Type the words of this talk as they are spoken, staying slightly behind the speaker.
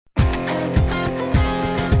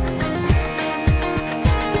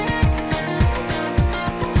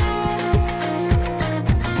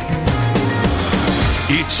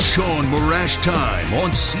Shaun Morash time on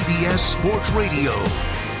CBS Sports Radio.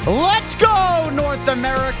 Let's go, North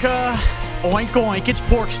America. Oink, oink. It's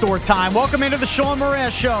pork store time. Welcome into the Shaun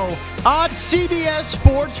Morash Show on CBS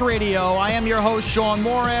Sports Radio. I am your host, Shaun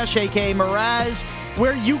Morash, a.k.a. Mraz,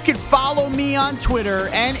 where you can follow me on Twitter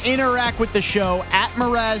and interact with the show at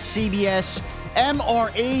Mraz CBS,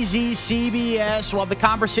 M-R-A-Z CBS. We'll have the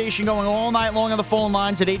conversation going all night long on the phone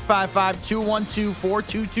lines at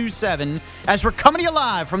 855-212-4227 as we're coming to you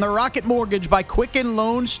live from the Rocket Mortgage by Quicken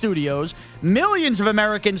Loan Studios. Millions of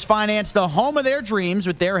Americans finance the home of their dreams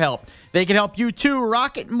with their help. They can help you too.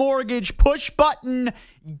 Rocket Mortgage, push button,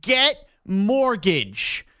 get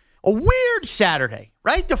mortgage. A weird Saturday,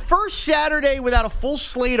 right? The first Saturday without a full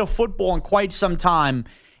slate of football in quite some time.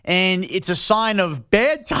 And it's a sign of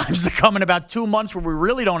bad times to come in about 2 months where we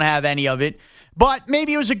really don't have any of it. But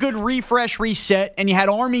maybe it was a good refresh, reset, and you had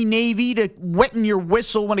Army-Navy to wetting your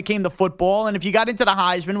whistle when it came to football. And if you got into the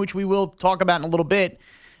Heisman, which we will talk about in a little bit,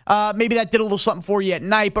 maybe that did a little something for you at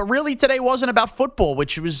night. But really today wasn't about football,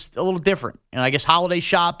 which was a little different. And I guess holiday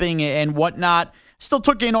shopping and whatnot. Still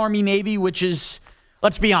took in Army-Navy, which is,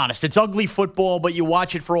 let's be honest, it's ugly football, but you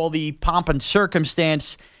watch it for all the pomp and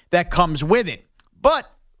circumstance that comes with it. But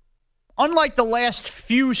unlike the last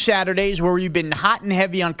few Saturdays where we've been hot and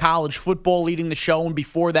heavy on college football leading the show, and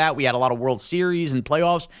before that we had a lot of World Series and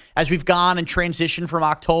playoffs as we've gone and transitioned from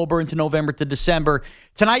October into November to December,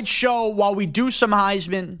 tonight's show, while we do some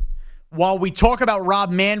Heisman, while we talk about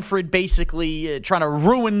Rob Manfred basically trying to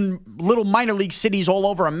ruin little minor league cities all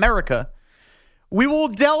over America, we will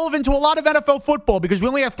delve into a lot of NFL football because we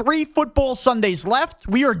only have 3 football Sundays left.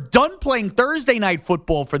 We are done playing Thursday night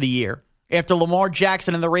football for the year after Lamar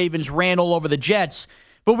Jackson and the Ravens ran all over the Jets.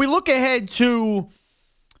 But we look ahead to,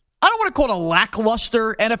 I don't want to call it a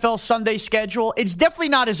lackluster NFL Sunday schedule. It's definitely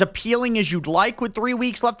not as appealing as you'd like with 3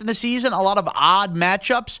 weeks left in the season. A lot of odd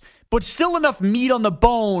matchups, but still enough meat on the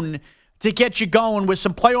bone to get you going with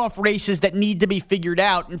some playoff races that need to be figured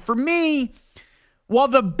out. And for me, while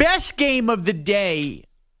the best game of the day,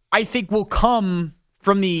 I think, will come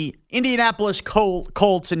from the Indianapolis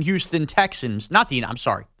Colts and Houston Texans.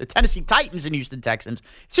 The Tennessee Titans and Houston Texans.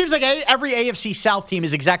 It seems like every AFC South team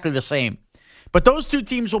is exactly the same. But those two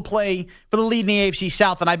teams will play for the lead in the AFC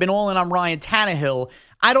South, and I've been all in on Ryan Tannehill.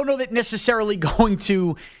 I don't know that necessarily going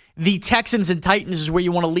to the Texans and Titans is where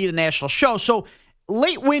you want to lead a national show. So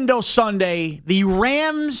late window Sunday, the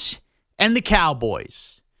Rams and the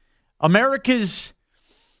Cowboys. America's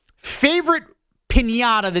favorite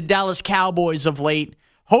piñata, the Dallas Cowboys of late,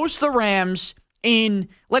 host the Rams in,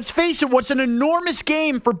 let's face it, what's an enormous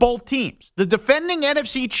game for both teams. The defending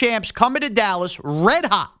NFC champs coming to Dallas red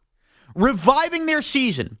hot, reviving their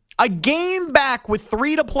season. A game back with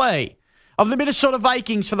 3 to play of the Minnesota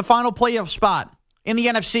Vikings for the final playoff spot in the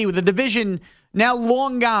NFC, with the division now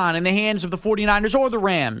long gone in the hands of the 49ers or the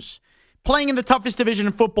Rams, playing in the toughest division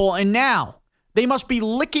in football. And now they must be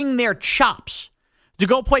licking their chops to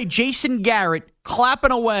go play Jason Garrett clapping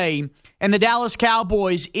away and the Dallas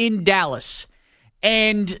Cowboys in Dallas.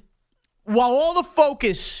 And while all the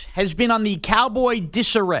focus has been on the Cowboy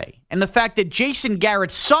disarray and the fact that Jason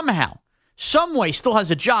Garrett somehow, some way still has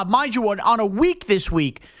a job, mind you, on a week this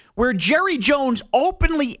week where Jerry Jones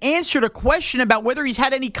openly answered a question about whether he's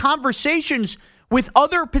had any conversations with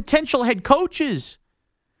other potential head coaches.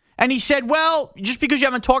 And he said, well, just because you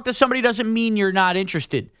haven't talked to somebody doesn't mean you're not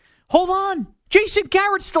interested. Hold on. Jason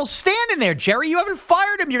Garrett's still standing there, Jerry. You haven't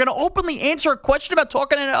fired him. You're going to openly answer a question about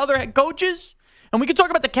talking to other head coaches? And we can talk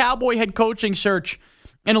about the Cowboy head coaching search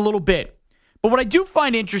in a little bit. But what I do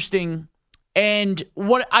find interesting, and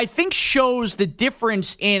what I think shows the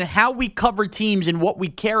difference in how we cover teams and what we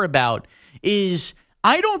care about, is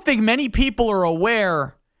I don't think many people are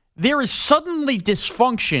aware there is suddenly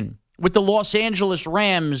dysfunction with the Los Angeles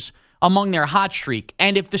Rams among their hot streak.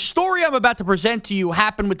 And if the story I'm about to present to you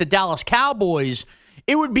happened with the Dallas Cowboys,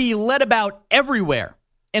 it would be led about everywhere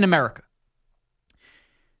in America.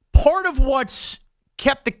 Part of what's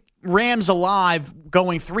kept the Rams alive,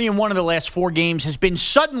 going 3-1 in the last 4 games, has been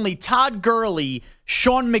suddenly Todd Gurley,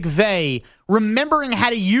 Sean McVay, remembering how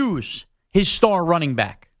to use his star running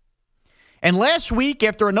back. And last week,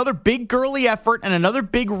 after another big Gurley effort and another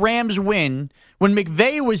big Rams win, when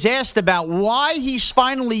McVay was asked about why he's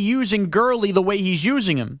finally using Gurley the way he's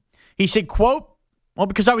using him, he said, quote, well,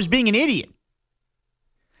 because I was being an idiot.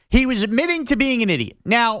 He was admitting to being an idiot.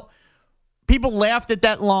 Now, people laughed at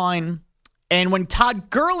that line, and when Todd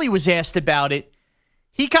Gurley was asked about it,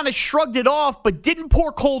 he kind of shrugged it off, but didn't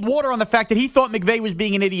pour cold water on the fact that he thought McVay was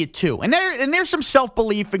being an idiot too. And there's some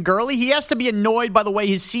self-belief in Gurley. He has to be annoyed by the way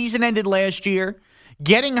his season ended last year,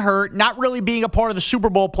 getting hurt, not really being a part of the Super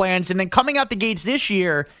Bowl plans, and then coming out the gates this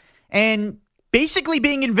year and basically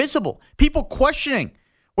being invisible. People questioning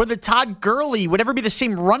whether Todd Gurley would ever be the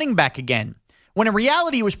same running back again, when in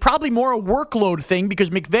reality it was probably more a workload thing because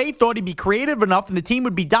McVay thought he'd be creative enough and the team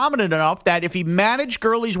would be dominant enough that if he managed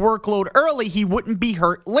Gurley's workload early, he wouldn't be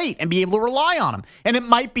hurt late and be able to rely on him. And it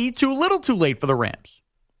might be too late for the Rams.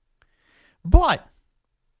 But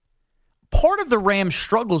part of the Rams'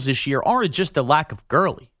 struggles this year aren't just the lack of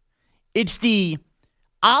Gurley. It's the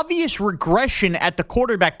obvious regression at the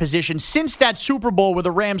quarterback position since that Super Bowl where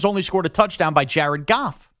the Rams only scored a touchdown by Jared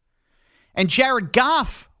Goff. And Jared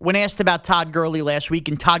Goff, when asked about Todd Gurley last week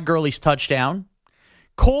and Todd Gurley's touchdown,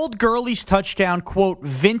 called Gurley's touchdown, quote,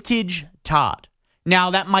 vintage Todd.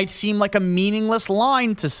 Now, that might seem like a meaningless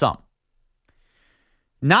line to some.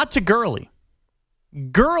 Not to Gurley.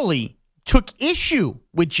 Gurley took issue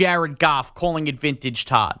with Jared Goff calling it vintage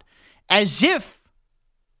Todd. As if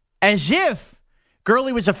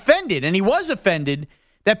Gurley was offended, and he was offended,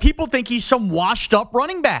 that people think he's some washed-up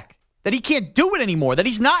running back, that he can't do it anymore, that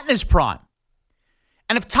he's not in his prime.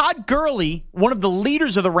 And if Todd Gurley, one of the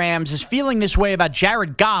leaders of the Rams, is feeling this way about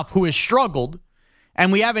Jared Goff, who has struggled,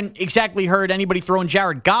 and we haven't exactly heard anybody throwing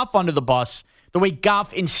Jared Goff under the bus, the way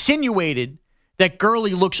Goff insinuated that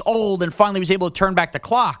Gurley looks old and finally was able to turn back the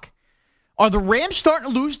clock, are the Rams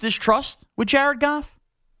starting to lose distrust with Jared Goff?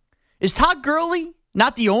 Is Todd Gurley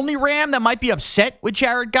not the only Ram that might be upset with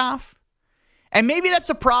Jared Goff? And maybe that's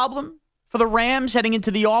a problem for the Rams heading into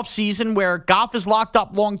the offseason where Goff is locked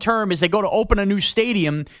up long-term as they go to open a new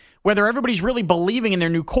stadium, whether everybody's really believing in their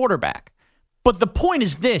new quarterback. But the point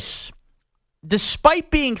is this. Despite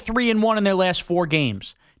being 3-1 in their last 4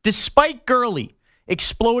 games, despite Gurley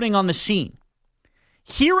exploding on the scene,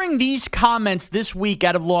 hearing these comments this week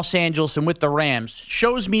out of Los Angeles and with the Rams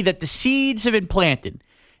shows me that the seeds have been planted.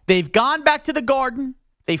 They've gone back to the garden.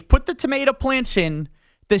 They've put the tomato plants in.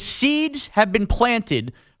 The seeds have been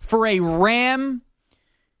planted for a Ram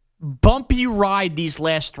bumpy ride these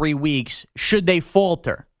last 3 weeks should they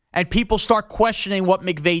falter and people start questioning what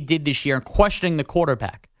McVay did this year and questioning the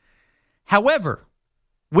quarterback. However,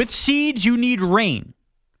 with seeds, you need rain.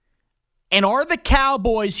 And are the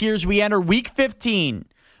Cowboys, here as we enter Week 15,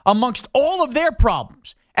 amongst all of their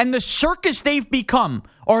problems and the circus they've become,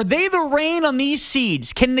 are they the rain on these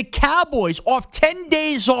seeds? Can the Cowboys, off 10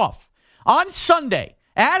 days off, on Sunday,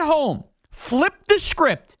 at home, flip the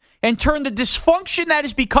script and turn the dysfunction that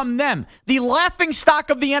has become them, the laughingstock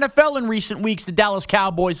of the NFL in recent weeks, the Dallas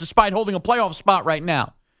Cowboys, despite holding a playoff spot right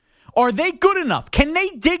now? Are they good enough? Can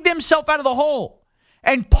they dig themselves out of the hole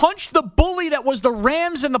and punch the bully that was the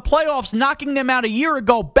Rams in the playoffs, knocking them out a year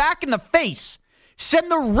ago, back in the face? Send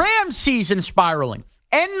the Rams season spiraling.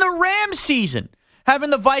 End the Rams season,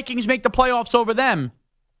 having the Vikings make the playoffs over them.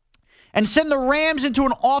 And send the Rams into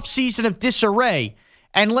an offseason of disarray.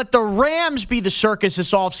 And let the Rams be the circus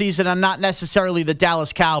this offseason and not necessarily the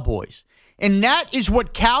Dallas Cowboys. And that is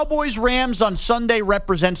what Cowboys-Rams on Sunday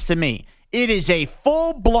represents to me. It is a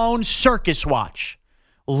full-blown circus watch.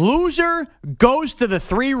 Loser goes to the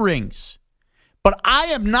 3 rings. But I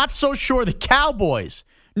am not so sure the Cowboys,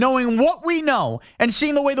 knowing what we know and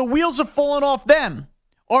seeing the way the wheels have fallen off them,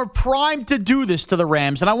 are primed to do this to the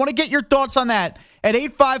Rams. And I want to get your thoughts on that at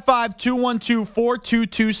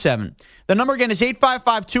 855-212-4227. The number again is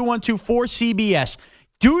 855-212-4CBS.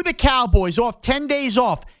 Do the Cowboys, off 10 days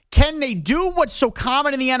off, can they do what's so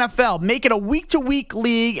common in the NFL, make it a week-to-week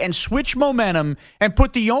league and switch momentum and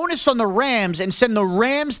put the onus on the Rams and send the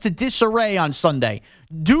Rams to disarray on Sunday?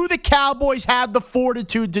 Do the Cowboys have the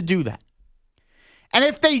fortitude to do that? And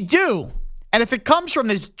if they do, and if it comes from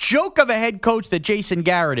this joke of a head coach that Jason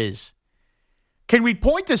Garrett is, can we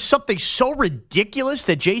point to something so ridiculous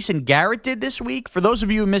that Jason Garrett did this week? For those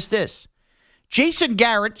of you who missed this, Jason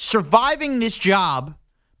Garrett surviving this job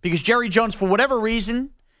because Jerry Jones, for whatever reason,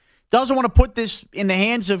 doesn't want to put this in the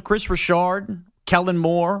hands of Chris Richard, Kellen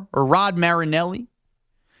Moore, or Rod Marinelli.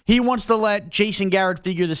 He wants to let Jason Garrett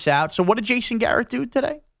figure this out. So what did Jason Garrett do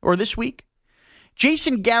today or this week?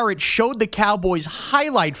 Jason Garrett showed the Cowboys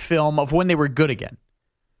highlight film of when they were good again.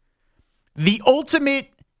 The ultimate,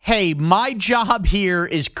 hey, my job here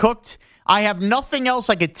is cooked. I have nothing else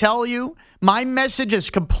I could tell you. My message has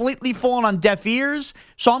completely fallen on deaf ears,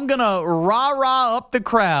 so I'm going to rah-rah up the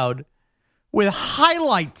crowd with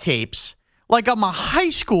highlight tapes like I'm a high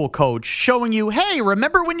school coach showing you, hey,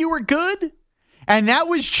 remember when you were good? And that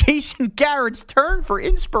was Jason Garrett's turn for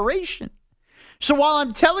inspiration. So while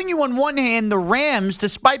I'm telling you on one hand, the Rams,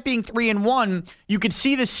 despite being 3-1, you could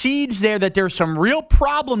see the seeds there that there's some real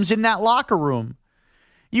problems in that locker room.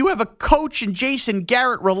 You have a coach in Jason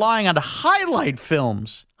Garrett relying on highlight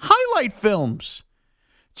films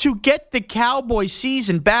to get the Cowboy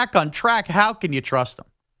season back on track. How can you trust them?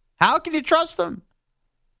 How can you trust them?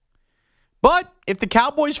 But if the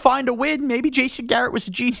Cowboys find a win, maybe Jason Garrett was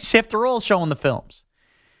a genius after all showing the films.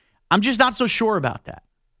 I'm just not so sure about that.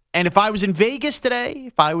 And if I was in Vegas today,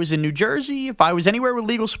 if I was in New Jersey, if I was anywhere with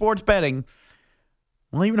legal sports betting,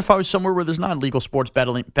 well, even if I was somewhere where there's not legal sports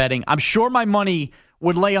betting, I'm sure my money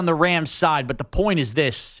would lay on the Rams side. But the point is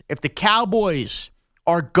this. If the Cowboys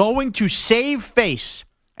are going to save face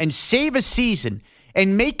and save a season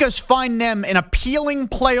and make us find them an appealing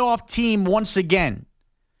playoff team once again,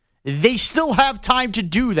 they still have time to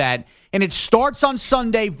do that, and it starts on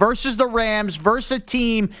Sunday versus the Rams, versus a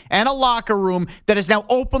team and a locker room that is now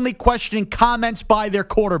openly questioning comments by their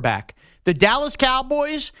quarterback. The Dallas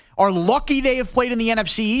Cowboys are lucky they have played in the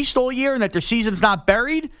NFC East all year and that their season's not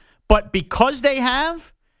buried, but because they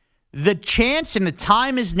have, the chance and the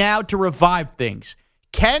time is now to revive things.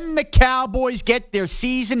 Can the Cowboys get their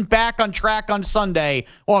season back on track on Sunday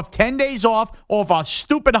off 10 days off a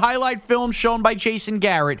stupid highlight film shown by Jason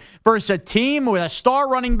Garrett versus a team with a star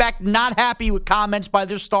running back not happy with comments by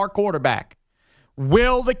their star quarterback?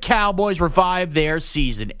 Will the Cowboys revive their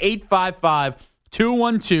season?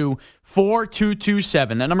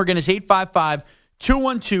 855-212-4227. That number again is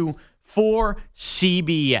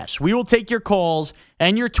 855-212-4CBS. We will take your calls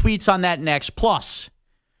and your tweets on that next. Plus,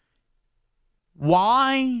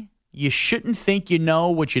 why you shouldn't think you know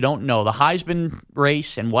what you don't know. The Heisman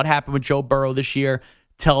race and what happened with Joe Burrow this year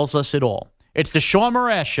tells us it all. It's the Shaun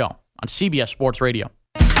Morash Show on CBS Sports Radio.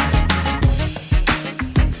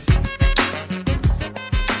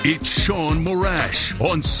 It's Shaun Morash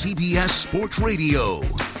on CBS Sports Radio.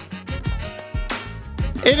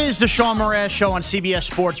 It is the Shaun Morash Show on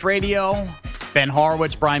CBS Sports Radio. Ben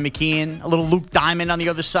Horowitz, Brian McKeon, a little Luke Diamond on the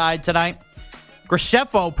other side tonight.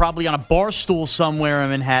 Graceffo probably on a bar stool somewhere in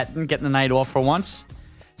Manhattan, getting the night off for once.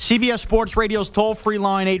 CBS Sports Radio's toll-free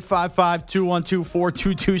line,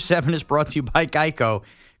 855-212-4227, is brought to you by Geico.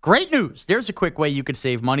 Great news. There's a quick way you could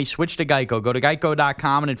save money. Switch to Geico. Go to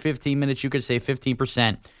geico.com, and in 15 minutes, you could save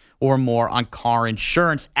 15% or more on car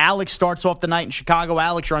insurance. Alex starts off the night in Chicago.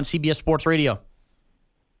 Alex, you're on CBS Sports Radio.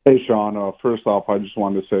 Hey, Shaun. First off, I just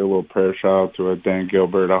wanted to say a little prayer shout-out to Dan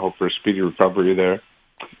Gilbert. I hope for a speedy recovery there.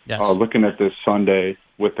 Yes. Looking at this Sunday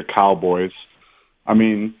with the Cowboys, I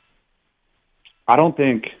mean, I don't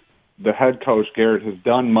think the head coach, Garrett, has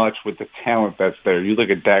done much with the talent that's there. You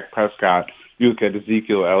look at Dak Prescott, you look at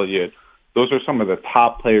Ezekiel Elliott. Those are some of the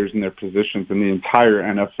top players in their positions in the entire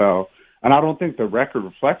NFL, and I don't think the record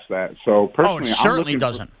reflects that. So personally, it certainly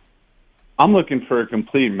doesn't. I'm looking for a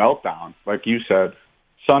complete meltdown, like you said.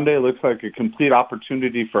 Sunday looks like a complete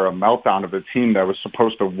opportunity for a meltdown of a team that was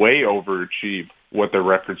supposed to way overachieve what their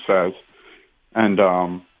record says. And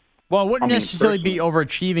well, it wouldn't necessarily be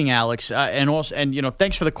overachieving, Alex. And you know,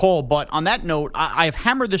 thanks for the call. But on that note, I've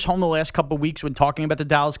hammered this home the last couple of weeks when talking about the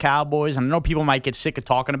Dallas Cowboys. And I know people might get sick of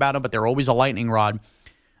talking about them, but they're always a lightning rod.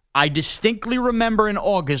 I distinctly remember in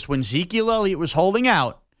August when Ezekiel Elliott was holding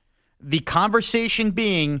out, the conversation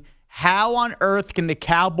being, how on earth can the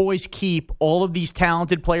Cowboys keep all of these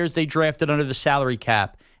talented players they drafted under the salary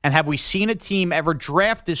cap? And have we seen a team ever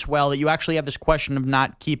draft this well that you actually have this question of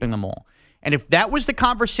not keeping them all? And if that was the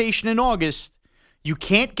conversation in August, you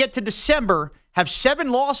can't get to December, have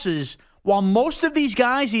 7 losses, while most of these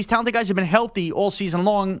guys, these talented guys, have been healthy all season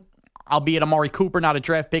long, albeit Amari Cooper, not a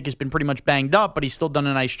draft pick, has been pretty much banged up, but he's still done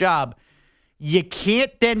a nice job. You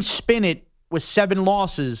can't then spin it with 7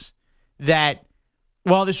 losses that,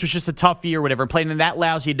 well, this was just a tough year or whatever, playing in that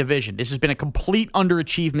lousy division. This has been a complete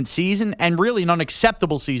underachievement season and really an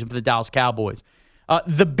unacceptable season for the Dallas Cowboys.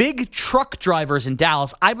 The big truck drivers in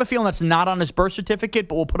Dallas, I have a feeling that's not on his birth certificate,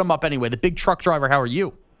 but we'll put him up anyway. The big truck driver, how are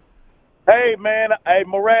you? Hey, man. Hey,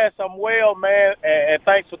 Mraz, I'm well, man, and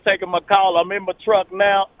thanks for taking my call. I'm in my truck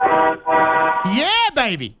now. Yeah,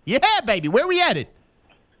 baby. Yeah, baby. Where we at it?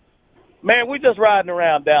 Man, we just riding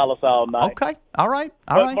around Dallas all night. Okay. All right.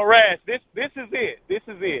 Mraz, this is it. This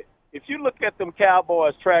is it. If you look at them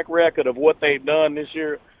Cowboys' track record of what they've done this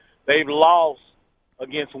year, they've lost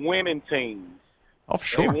against winning teams. Oh, for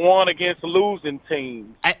sure. They won against losing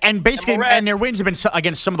teams. And basically, and their wins have been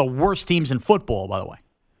against some of the worst teams in football, by the way.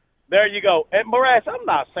 There you go. And, Mraz, I'm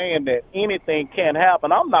not saying that anything can't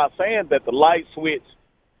happen. I'm not saying that the light switch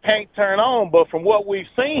can't turn on. But from what we've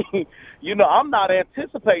seen, you know, I'm not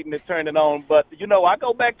anticipating it turning on. But, you know, I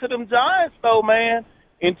go back to them Giants, though, man.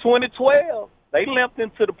 In 2012, they limped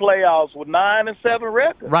into the playoffs with 9-7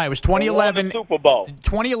 record. Right, it was 2011. Super Bowl.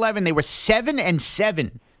 2011, they were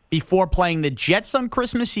 7-7 before playing the Jets on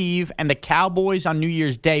Christmas Eve and the Cowboys on New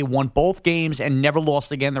Year's Day, won both games and never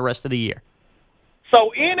lost again the rest of the year.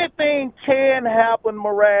 So anything can happen,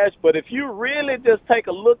 Morash, but if you really just take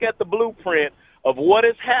a look at the blueprint of what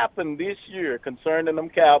has happened this year concerning them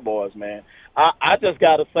Cowboys, man, I just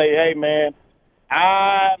got to say, hey, man,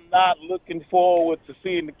 I'm not looking forward to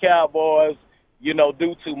seeing the Cowboys,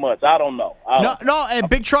 do too much. I don't know. No, and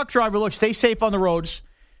big truck driver, look, stay safe on the roads.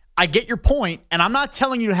 I get your point, and I'm not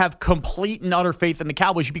telling you to have complete and utter faith in the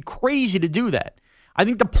Cowboys. You'd be crazy to do that. I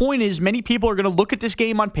think the point is many people are going to look at this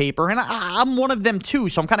game on paper, and I'm one of them too,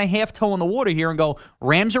 so I'm kind of half-toe in the water here and go,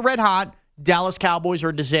 Rams are red hot, Dallas Cowboys are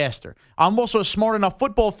a disaster. I'm also a smart enough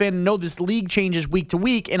football fan to know this league changes week to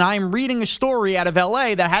week, and I'm reading a story out of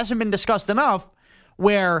L.A. that hasn't been discussed enough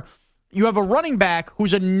where you have a running back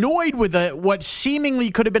who's annoyed with what seemingly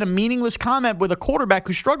could have been a meaningless comment with a quarterback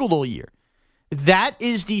who struggled all year. That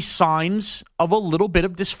is the signs of a little bit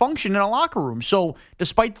of dysfunction in a locker room. So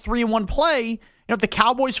despite the 3-1 play, if the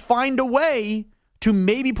Cowboys find a way to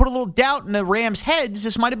maybe put a little doubt in the Rams' heads,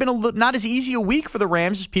 this might have been not as easy a week for the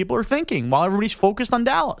Rams as people are thinking while everybody's focused on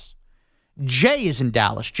Dallas. Jay is in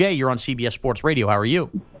Dallas. Jay, you're on CBS Sports Radio. How are you?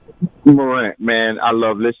 Morant, man, I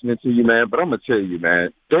love listening to you, man, but I'm going to tell you,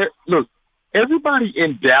 man, look, everybody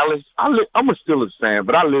in Dallas, I'm a Steelers fan,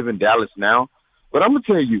 but I live in Dallas now, but I'm going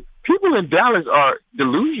to tell you, people in Dallas are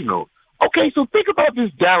delusional. Okay, so think about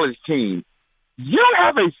this Dallas team. You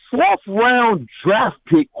have a fourth-round draft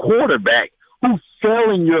pick quarterback who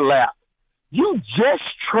fell in your lap. You just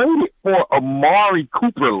traded for Amari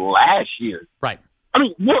Cooper last year. Right. I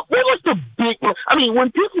mean, what was the big – I mean,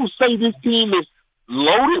 when people say this team is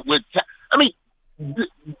loaded with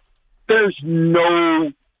there's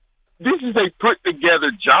no – this is a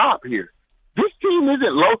put-together job here. This team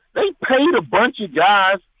isn't low. They paid a bunch of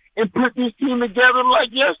guys and put this team together like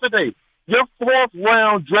yesterday. Your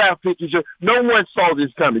fourth-round draft pick is no one saw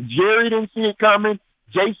this coming. Jerry didn't see it coming.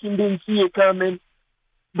 Jason didn't see it coming.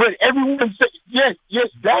 But everyone said, yes,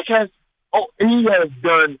 Dak he has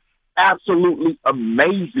done absolutely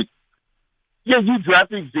amazing. Yeah, you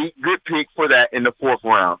drafted Zeke, good pick for that in the fourth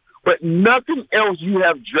round. But nothing else you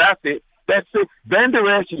have drafted. That's it. Van Der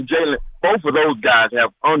Esch and Jalen, both of those guys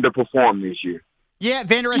have underperformed this year. Yeah,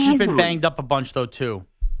 Van Der Esch has been banged up a bunch, though, too.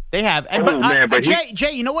 They have. And,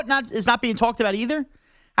 Jay, you know what is not being talked about either?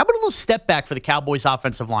 How about a little step back for the Cowboys'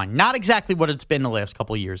 offensive line? Not exactly what it's been the last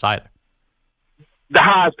couple of years either. The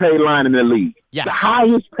highest paid line in the league. Yes. The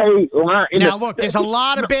highest paid line in Now, look, there's a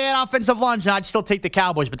lot of bad offensive lines, and I'd still take the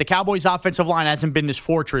Cowboys, but the Cowboys' offensive line hasn't been this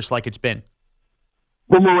fortress like it's been.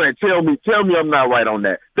 But Moran, tell me I'm not right on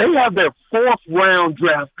that. They have their fourth-round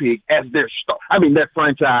draft pick as their their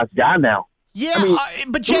franchise guy now. Yeah,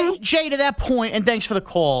 but Jay, to that point, and thanks for the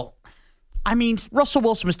call, I mean, Russell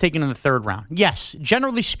Wilson was taken in the third round. Yes,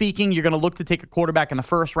 generally speaking, you're going to look to take a quarterback in the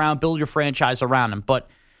first round, build your franchise around him. But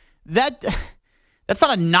that's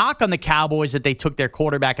not a knock on the Cowboys that they took their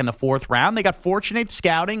quarterback in the fourth round. They got fortunate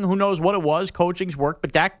scouting. Who knows what it was? Coaching's worked,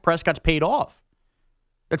 but Dak Prescott's paid off.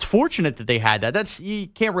 That's fortunate that they had that. You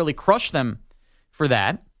can't really crush them for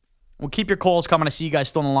that. We'll keep your calls coming. I see you guys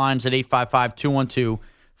still on the lines at 855-212-4227.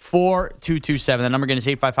 The number again is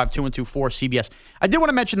 855-212-4CBS. I did want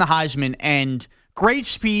to mention the Heisman, and great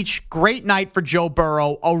speech, great night for Joe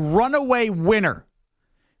Burrow, a runaway winner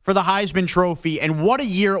for the Heisman Trophy, and what a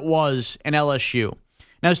year it was in LSU.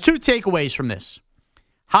 Now, there's two takeaways from this.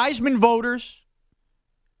 Heisman voters,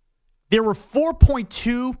 there were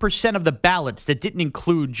 4.2% of the ballots that didn't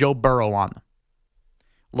include Joe Burrow on them.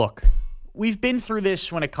 Look, we've been through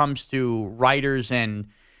this when it comes to writers and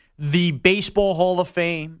the Baseball Hall of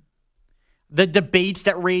Fame, the debates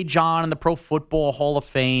that rage on in the Pro Football Hall of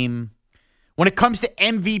Fame. When it comes to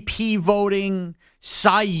MVP voting,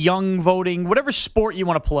 Cy Young voting, whatever sport you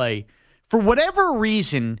want to play, for whatever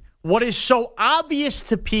reason, what is so obvious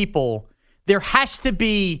to people, there has to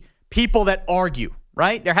be people that argue,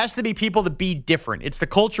 right? There has to be people that be different. It's the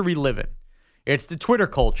culture we live in. It's the Twitter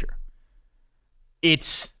culture.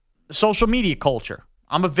 It's the social media culture.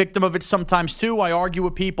 I'm a victim of it sometimes, too. I argue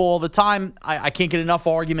with people all the time. I can't get enough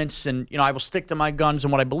arguments, and I will stick to my guns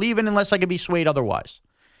and what I believe in unless I can be swayed otherwise.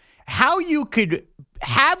 How you could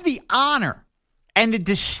have the honor and the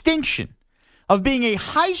distinction of being a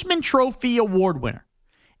Heisman Trophy award winner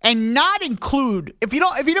and not include, if you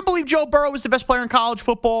didn't believe Joe Burrow was the best player in college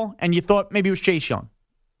football and you thought maybe it was Chase Young,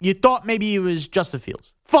 you thought maybe it was Justin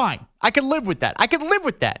Fields, fine. I can live with that.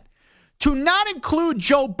 To not include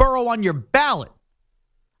Joe Burrow on your ballot,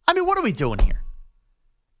 I mean, what are we doing here?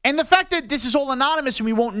 And the fact that this is all anonymous and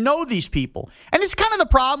we won't know these people. And it's kind of the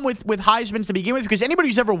problem with Heisman to begin with, because anybody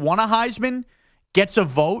who's ever won a Heisman gets a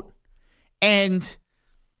vote. And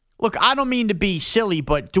look, I don't mean to be silly,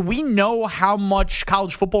 but do we know how much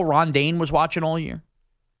college football Ron Dane was watching all year?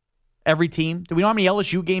 Every team? Do we know how many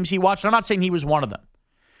LSU games he watched? I'm not saying he was one of them.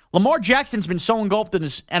 Lamar Jackson's been so engulfed in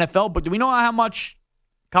his NFL, but do we know how much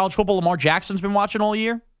college football Lamar Jackson's been watching all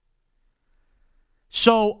year?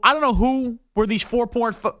 So I don't know who were these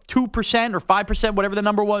 4.2% or 5%, whatever the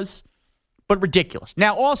number was, but ridiculous.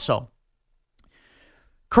 Now, also,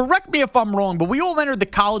 correct me if I'm wrong, but we all entered the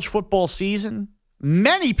college football season,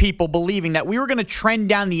 many people believing that we were going to trend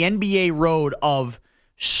down the NBA road of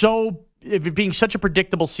it being such a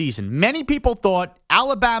predictable season. Many people thought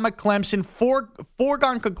Alabama, Clemson,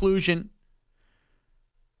 foregone conclusion,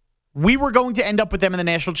 we were going to end up with them in the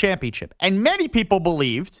national championship. And many people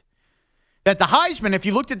believed that the Heisman, if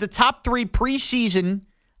you looked at the top 3 preseason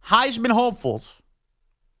Heisman hopefuls,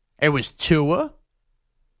 it was Tua,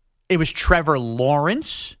 it was Trevor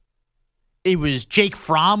Lawrence, it was Jake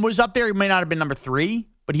Fromm was up there. He may not have been number 3,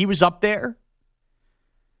 but he was up there.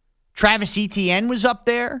 Travis Etienne was up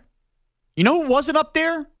there. You know who wasn't up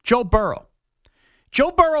there? Joe Burrow.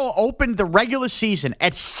 Joe Burrow opened the regular season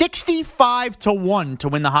at 65-1 to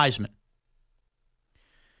win the Heisman.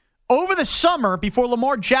 Over the summer, before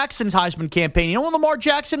Lamar Jackson's Heisman campaign, you know what Lamar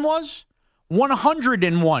Jackson was?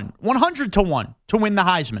 100-1 to win the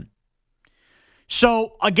Heisman.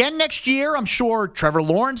 So, again, next year, I'm sure Trevor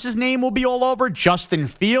Lawrence's name will be all over. Justin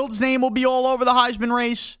Fields' name will be all over the Heisman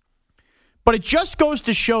race. But it just goes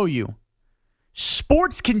to show you,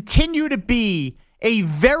 sports continue to be a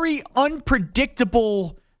very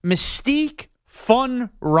unpredictable, mystique, fun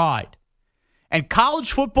ride. And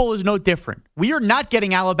college football is no different. We are not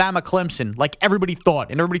getting Alabama Clemson like everybody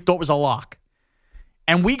thought, and everybody thought was a lock.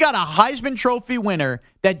 And we got a Heisman Trophy winner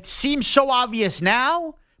that seems so obvious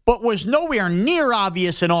now, but was nowhere near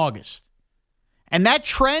obvious in August. And that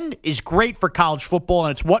trend is great for college football,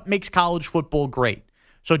 and it's what makes college football great.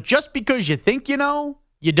 So just because you think you know,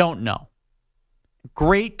 you don't know.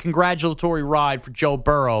 Great congratulatory ride for Joe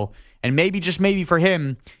Burrow. And maybe, just maybe for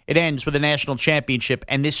him, it ends with a national championship,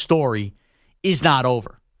 and this story is not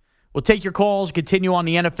over. We'll take your calls, continue on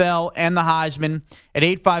the NFL and the Heisman at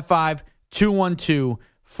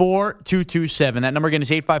 855-212-4227. That number again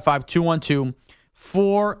is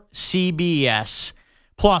 855-212-4CBS.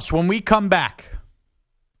 Plus, when we come back,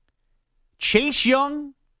 Chase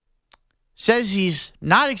Young says he's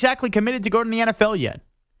not exactly committed to go to the NFL yet.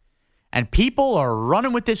 And people are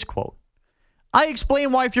running with this quote. I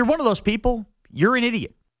explain why if you're one of those people, you're an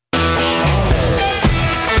idiot.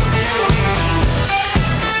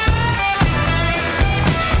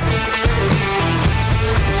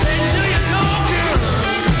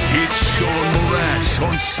 It's Shaun Morash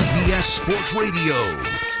on CBS Sports Radio.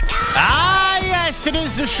 Ah, yes, it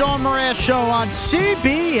is the Shaun Morash Show on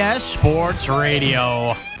CBS Sports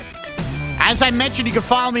Radio. As I mentioned, you can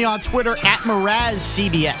follow me on Twitter at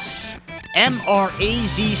MrazCBS. MRAZCBS.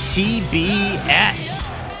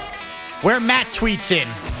 Where Matt tweets in.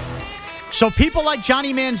 So people like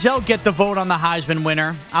Johnny Manziel get the vote on the Heisman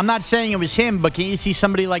winner. I'm not saying it was him, but can you see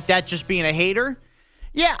somebody like that just being a hater?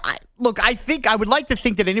 Yeah, look, I would like to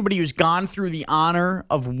think that anybody who's gone through the honor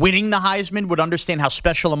of winning the Heisman would understand how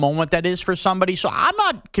special a moment that is for somebody. So I'm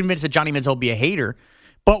not convinced that Johnny Manziel will be a hater.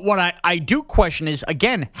 But what I do question is,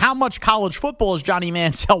 again, how much college football is Johnny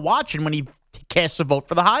Manziel watching when he casts a vote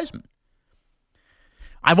for the Heisman?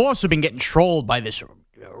 I've also been getting trolled by this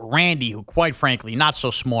Randy, who, quite frankly, not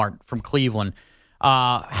so smart, from Cleveland.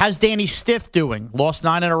 How's Danny Stiff doing? Lost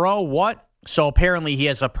 9 in a row? What? So apparently he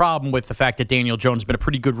has a problem with the fact that Daniel Jones has been a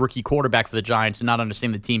pretty good rookie quarterback for the Giants and not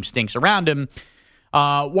understanding the team stinks around him.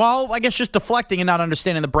 While, I guess, just deflecting and not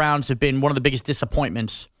understanding the Browns have been one of the biggest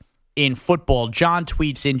disappointments in football. John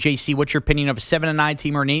tweets in, JC, what's your opinion of a 7-9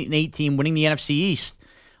 team or an 8-8 team winning the NFC East?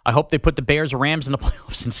 I hope they put the Bears or Rams in the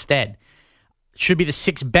playoffs instead. Should be the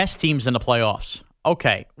 6 best teams in the playoffs.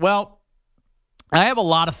 Okay, well, I have a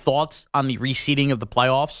lot of thoughts on the reseeding of the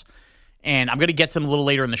playoffs, and I'm going to get to them a little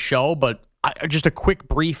later in the show, but just a quick,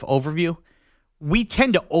 brief overview. We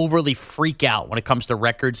tend to overly freak out when it comes to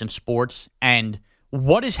records in sports, and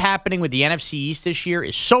what is happening with the NFC East this year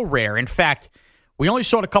is so rare. In fact, we only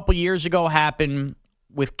saw it a couple years ago happen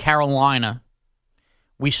with Carolina.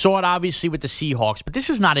 We saw it, obviously, with the Seahawks, but this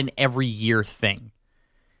is not an every-year thing.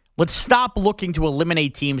 Let's stop looking to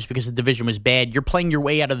eliminate teams because the division was bad. You're playing your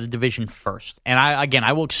way out of the division first. And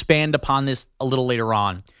I will expand upon this a little later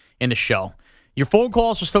on in the show. Your phone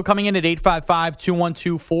calls are still coming in at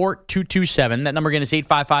 855-212-4227. That number again is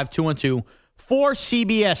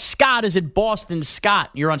 855-212-4CBS. Scott is at Boston.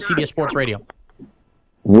 Scott, you're on CBS Sports Radio.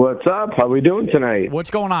 What's up? How we doing tonight?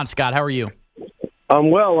 What's going on, Scott? How are you?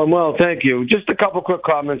 I'm well. Thank you. Just a couple quick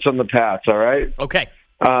comments on the Pats, all right? Okay.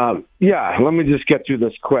 Let me just get through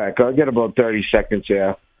this quick. I'll get about 30 seconds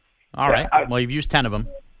here. All right. Well, you've used 10 of them.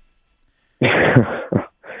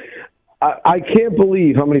 I can't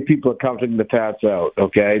believe how many people are counting the Pats out,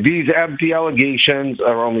 okay? These empty allegations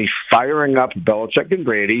are only firing up Belichick and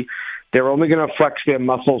Brady. They're only going to flex their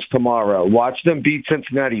muscles tomorrow. Watch them beat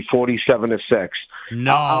Cincinnati 47-6.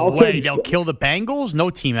 No way. They'll kill the Bengals? No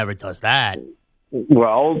team ever does that.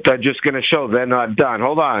 Well, they're just going to show they're not done.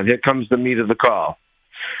 Hold on. Here comes the meat of the call.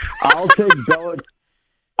 I'll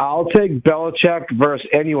take Belichick versus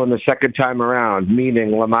anyone the second time around,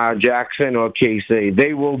 meaning Lamar Jackson or KC.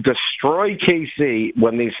 They will destroy KC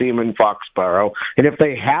when they see him in Foxborough. And if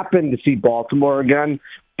they happen to see Baltimore again,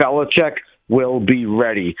 Belichick will be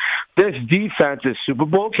ready. This defense is Super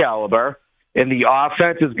Bowl caliber, and the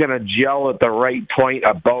offense is going to gel at the right point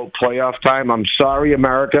about playoff time. I'm sorry,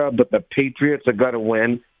 America, but the Patriots are going to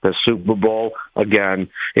win the Super Bowl again.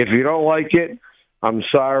 If you don't like it, I'm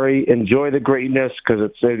sorry. Enjoy the greatness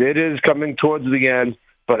because it is coming towards the end.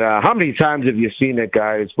 But how many times have you seen it,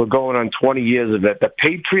 guys? We're going on 20 years of it. The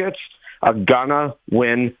Patriots are going to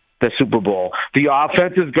win the Super Bowl. The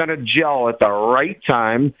offense is going to gel at the right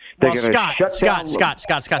time. They're going to Scott.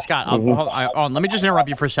 Let me just interrupt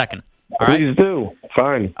you for a second. All Please right? do.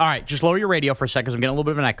 Fine. All right, just lower your radio for a second because I'm getting a little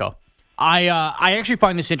bit of an echo. I actually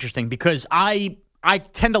find this interesting because I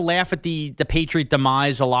tend to laugh at the Patriot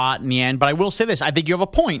demise a lot in the end, but I will say this. I think you have a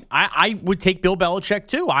point. I would take Bill Belichick,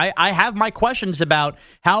 too. I have my questions about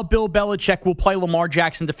how Bill Belichick will play Lamar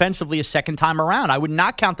Jackson defensively a second time around. I would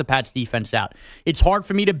not count the Pats' defense out. It's hard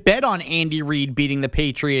for me to bet on Andy Reid beating the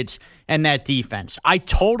Patriots and that defense. I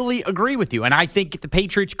totally agree with you, and I think the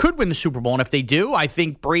Patriots could win the Super Bowl, and if they do, I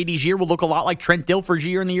think Brady's year will look a lot like Trent Dilfer's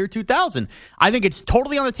year in the year 2000. I think it's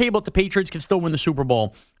totally on the table that the Patriots can still win the Super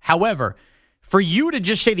Bowl. However, for you to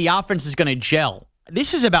just say the offense is going to gel,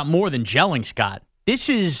 this is about more than gelling, Scott.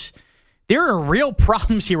 There are real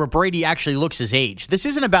problems here where Brady actually looks his age. This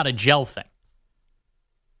isn't about a gel thing.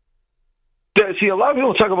 See, a lot of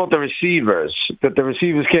people talk about the receivers, that the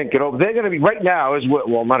receivers can't get over. They're going to be, right now,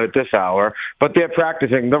 well, not at this hour, but they're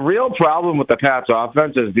practicing. The real problem with the Pats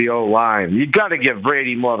offense is the O-line. You got to give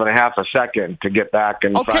Brady more than a half a second to get back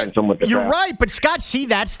and find someone with the You're pass. right, but Scott, see,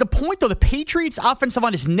 that's the point, though. The Patriots' offensive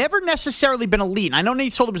line has never necessarily been elite. And I know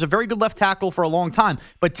Nate Solder was a very good left tackle for a long time,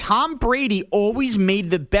 but Tom Brady always made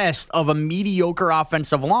the best of a mediocre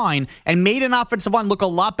offensive line and made an offensive line look a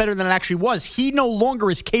lot better than it actually was. He no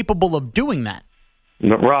longer is capable of doing that.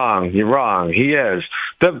 Wrong. You're wrong. He is.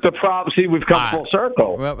 The problem, see, we've come full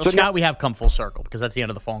circle. Well, Scott, we have come full circle because that's the end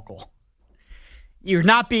of the phone call. You're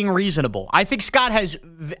not being reasonable. I think Scott has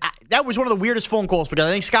 – that was one of the weirdest phone calls because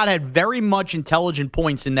I think Scott had very much intelligent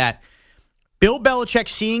points in that Bill Belichick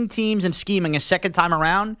seeing teams and scheming a second time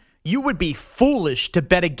around, you would be foolish to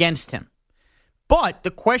bet against him. But the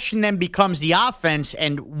question then becomes the offense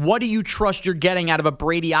and what do you trust you're getting out of a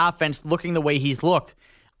Brady offense looking the way he's looked?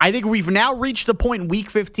 I think we've now reached the point in Week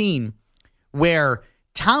 15 where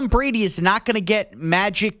Tom Brady is not going to get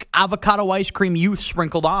magic avocado ice cream youth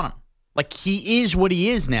sprinkled on him. Like, he is what he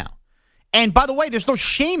is now. And by the way, there's no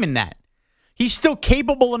shame in that. He's still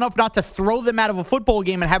capable enough not to throw them out of a football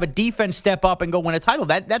game and have a defense step up and go win a title.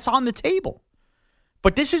 That's on the table.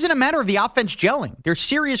 But this isn't a matter of the offense gelling. There's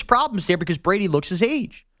serious problems there because Brady looks his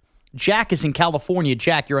age. Jack is in California.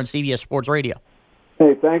 Jack, you're on CBS Sports Radio.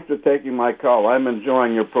 Hey, thanks for taking my call. I'm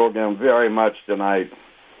enjoying your program very much tonight.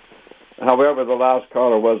 However, the last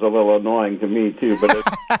caller was a little annoying to me, too. But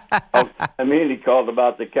I mean, he called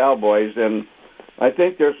about the Cowboys, and I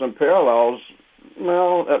think there's some parallels,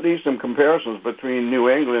 well, at least some comparisons between New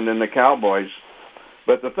England and the Cowboys.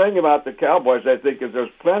 But the thing about the Cowboys, I think, is there's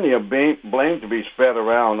plenty of blame to be spread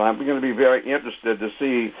around. I'm going to be very interested to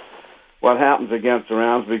see what happens against the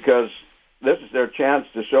Rams because this is their chance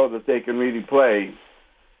to show that they can really play.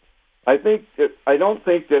 I don't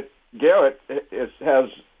think that Garrett has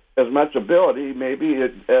as much ability, maybe,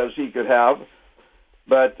 as he could have,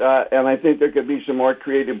 but and I think there could be some more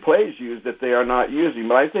creative plays used that they are not using.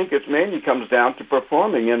 But I think it mainly comes down to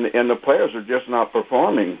performing, and the players are just not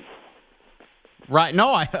performing. Right?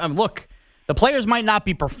 No, look, the players might not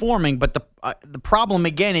be performing, but the problem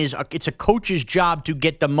again is it's a coach's job to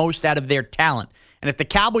get the most out of their talent. And if the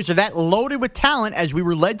Cowboys are that loaded with talent, as we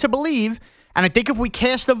were led to believe. And I think if we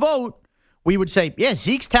cast a vote, we would say, yeah,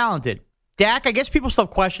 Zeke's talented. Dak, I guess people still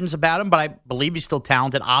have questions about him, but I believe he's still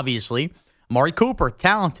talented, obviously. Amari Cooper,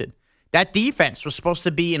 talented. That defense was supposed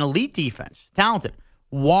to be an elite defense, talented.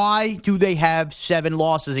 Why do they have 7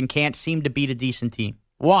 losses and can't seem to beat a decent team?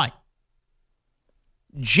 Why?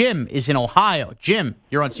 Jim is in Ohio. Jim,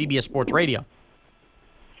 you're on CBS Sports Radio.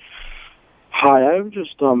 Hi, I'm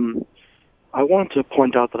just, I want to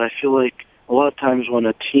point out that I feel like a lot of times when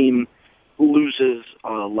a team loses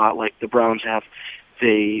a lot like the Browns have,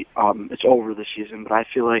 it's over the season. But I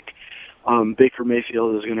feel like Baker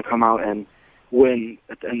Mayfield is going to come out and win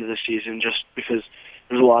at the end of the season, just because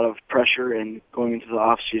there's a lot of pressure, and going into the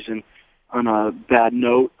off season on a bad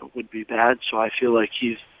note would be bad. So I feel like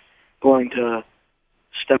he's going to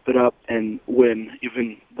step it up and win,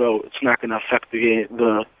 even though it's not going to affect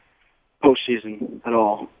the postseason at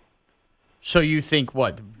all. So you think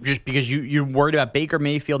what? Just because you're worried about Baker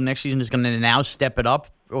Mayfield next season is going to now step it up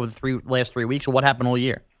over the last 3 weeks, or what happened all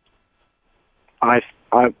year?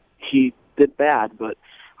 He did bad, but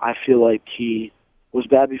I feel like he was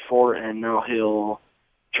bad before, and now he'll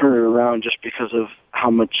turn it around just because of how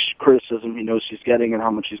much criticism he knows he's getting and how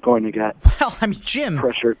much he's going to get. Well, I mean, Jim,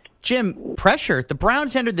 pressure. The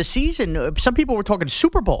Browns entered the season. Some people were talking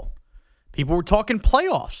Super Bowl. People were talking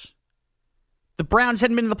playoffs. The Browns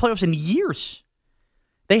hadn't been in the playoffs in years.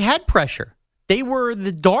 They had pressure. They were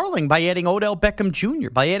the darling by adding Odell Beckham Jr.,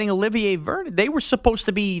 by adding Olivier Vernon. They were supposed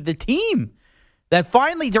to be the team that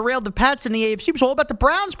finally derailed the Pats in the AFC. It was all about the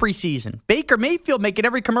Browns preseason. Baker Mayfield making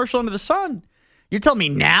every commercial under the sun. You're telling me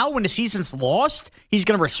now, when the season's lost, he's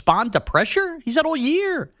going to respond to pressure? He's had all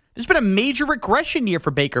year. There's been a major regression year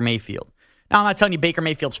for Baker Mayfield. Now, I'm not telling you Baker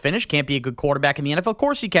Mayfield's finished, can't be a good quarterback in the NFL. Of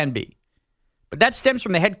course he can be. But that stems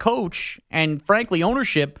from the head coach and, frankly,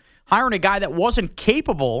 ownership hiring a guy that wasn't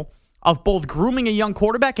capable of both grooming a young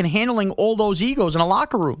quarterback and handling all those egos in a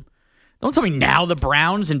locker room. Don't tell me now the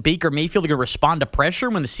Browns and Baker Mayfield are going to respond to pressure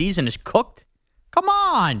when the season is cooked. Come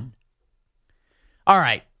on. All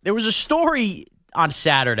right. There was a story on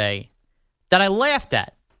Saturday that I laughed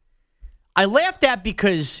at. I laughed at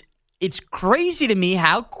because it's crazy to me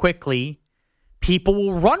how quickly people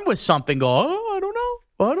will run with something, go, oh, I don't know.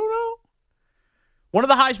 One of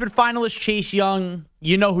the Heisman finalists, Chase Young,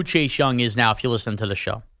 you know who Chase Young is now if you listen to the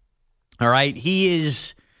show. All right? He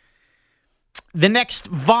is the next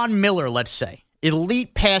Von Miller, let's say.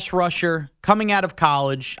 Elite pass rusher coming out of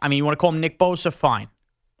college. I mean, you want to call him Nick Bosa? Fine.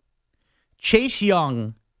 Chase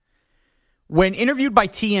Young, when interviewed by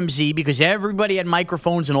TMZ, because everybody had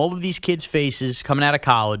microphones in all of these kids' faces coming out of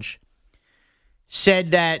college,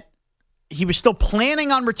 said that he was still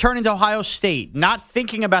planning on returning to Ohio State, not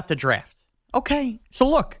thinking about the draft. Okay, so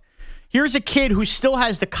look, here's a kid who still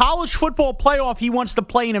has the college football playoff he wants to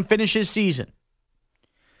play in and finish his season.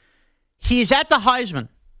 He is at the Heisman.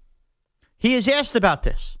 He is asked about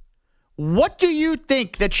this. What do you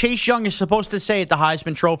think that Chase Young is supposed to say at the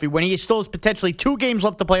Heisman Trophy when he still has potentially 2 games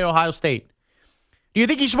left to play at Ohio State? Do you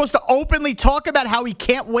think he's supposed to openly talk about how he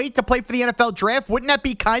can't wait to play for the NFL draft? Wouldn't that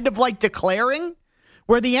be kind of like declaring,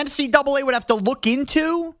 where the NCAA would have to look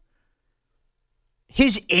into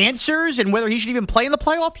his answers and whether he should even play in the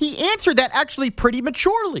playoff? He answered that actually pretty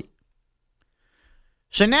maturely.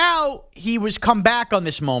 So now he was come back on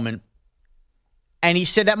this moment, and he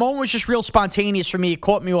said that moment was just real spontaneous for me. It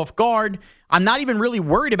caught me off guard. I'm not even really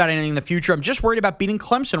worried about anything in the future. I'm just worried about beating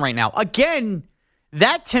Clemson right now. Again,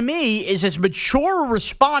 that to me is as mature a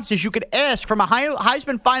response as you could ask from a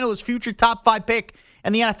Heisman finalist, future top 5 pick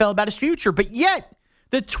in the NFL about his future. But yet,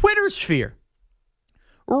 the Twitter sphere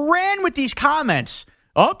ran with these comments.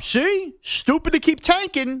 See? Stupid to keep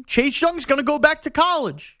tanking. Chase Young's going to go back to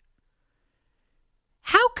college.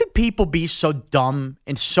 How could people be so dumb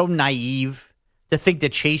and so naive to think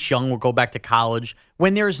that Chase Young will go back to college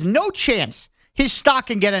when there is no chance his stock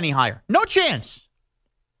can get any higher? No chance.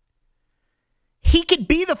 He could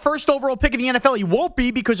be the first overall pick in the NFL. He won't be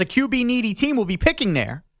because a QB-needy team will be picking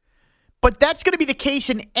there. But that's going to be the case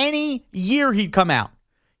in any year he'd come out.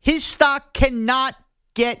 His stock cannot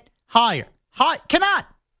get higher. Cannot.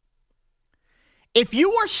 If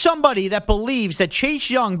you are somebody that believes that Chase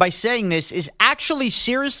Young, by saying this, is actually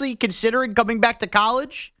seriously considering coming back to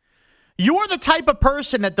college, you are the type of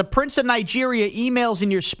person that the Prince of Nigeria emails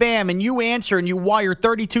in your spam and you answer and you wire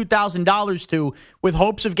 $32,000 to with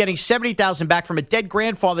hopes of getting $70,000 back from a dead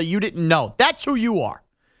grandfather you didn't know. That's who you are.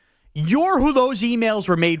 You're who those emails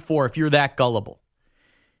were made for if you're that gullible.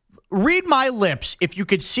 Read my lips if you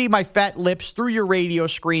could see my fat lips through your radio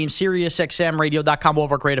screen, SiriusXMRadio.com, all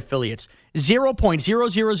of our great affiliates.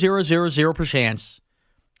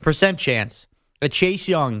 0.00000% chance that Chase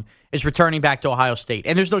Young is returning back to Ohio State.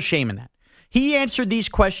 And there's no shame in that. He answered these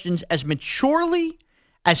questions as maturely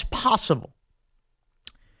as possible,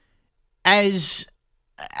 as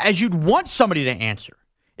you'd want somebody to answer.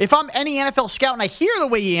 If I'm any NFL scout and I hear the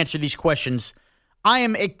way he answered these questions, I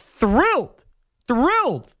am thrilled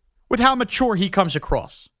with how mature he comes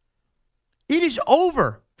across. It is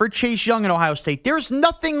over for Chase Young in Ohio State. There's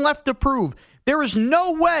nothing left to prove. There is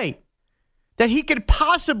no way that he could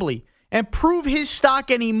possibly improve his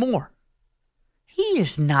stock anymore. He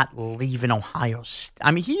is not leaving Ohio State.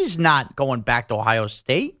 I mean, he is not going back to Ohio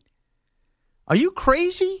State. Are you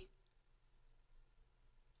crazy?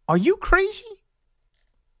 Are you crazy?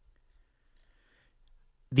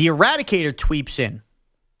 The Eradicator tweets in.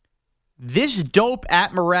 This dope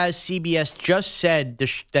at Mraz CBS just said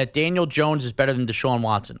that Daniel Jones is better than Deshaun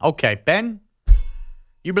Watson. Okay, Ben,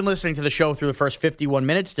 you've been listening to the show through the first 51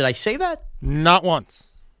 minutes. Did I say that? Not once.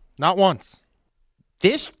 Not once.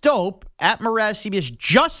 This dope at Mraz CBS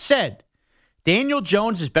just said Daniel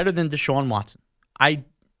Jones is better than Deshaun Watson. I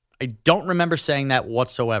don't remember saying that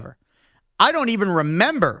whatsoever. I don't even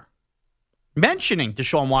remember mentioning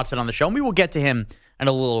Deshaun Watson on the show, and we will get to him in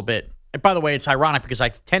a little bit. And by the way, it's ironic because I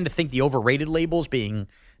tend to think the overrated label is being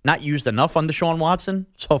not used enough on Deshaun Watson.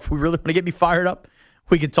 So if we really want to get me fired up,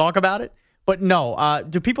 we could talk about it. But no,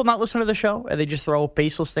 do people not listen to the show? Or they just throw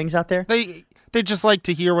baseless things out there? They just like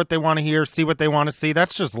to hear what they want to hear, see what they want to see.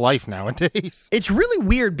 That's just life nowadays. It's really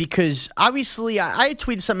weird because obviously I had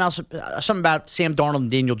tweeted something about Sam Darnold and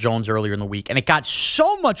Daniel Jones earlier in the week, and it got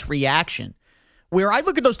so much reaction where I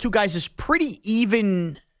look at those two guys as pretty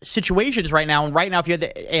even situations right now. And right now, if you had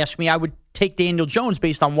to ask me, I would take Daniel Jones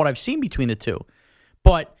based on what I've seen between the two.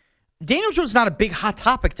 But Daniel Jones is not a big hot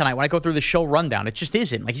topic tonight when I go through the show rundown. It just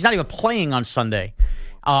isn't. Like, he's not even playing on Sunday.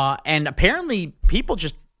 And apparently people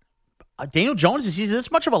just Daniel Jones, is he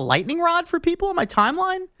this much of a lightning rod for people on my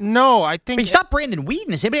timeline? No, I think... But he's not Brandon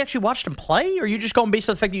Whedon. Has anybody actually watched him play? Or are you just going based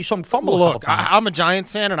on the fact that you saw him fumble a couple times? I'm a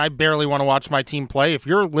Giants fan, and I barely want to watch my team play. If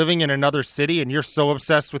you're living in another city and you're so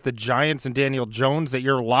obsessed with the Giants and Daniel Jones that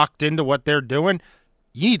you're locked into what they're doing,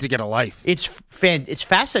 you need to get a life. It's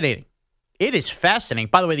fascinating. It is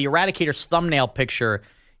fascinating. By the way, the Eradicator's thumbnail picture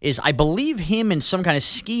is, I believe, him in some kind of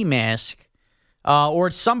ski mask, or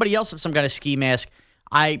it's somebody else in some kind of ski mask.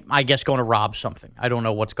 I guess going to rob something. I don't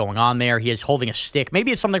know what's going on there. He is holding a stick.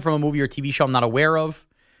 Maybe it's something from a movie or TV show I'm not aware of.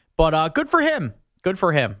 But good for him. Good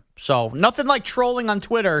for him. So nothing like trolling on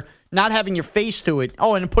Twitter, not having your face to it.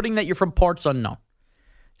 Oh, and putting that you're from parts unknown.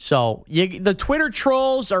 So the Twitter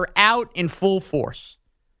trolls are out in full force.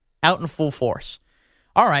 Out in full force.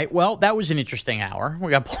 All right, well, that was an interesting hour.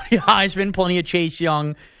 We got plenty of Heisman, plenty of Chase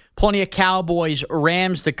Young, plenty of Cowboys,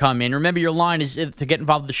 Rams to come in. Remember, your line is to get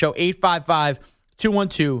involved with the show,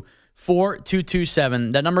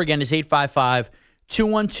 855-212-4227. That number again is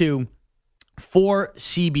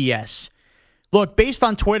 855-212-4CBS. Look, based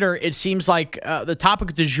on Twitter, it seems like the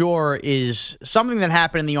topic du jour is something that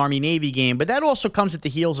happened in the Army-Navy game, but that also comes at the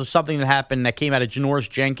heels of something that happened that came out of Janoris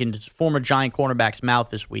Jenkins, former Giant cornerback's mouth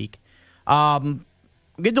this week.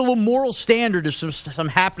 We'll get to a little moral standard of some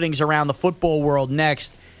happenings around the football world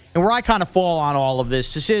next, and where I kind of fall on all of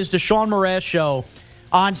this. This is the Shaun Morash Show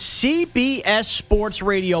on CBS Sports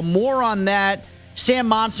Radio. More on that. Sam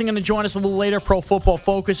Monson going to join us a little later. Pro Football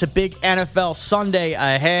Focus, a big NFL Sunday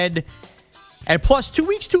ahead. And plus, 2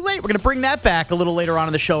 weeks too late, we're going to bring that back a little later on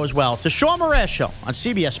in the show as well. It's the Shaun Morash Show on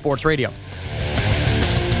CBS Sports Radio.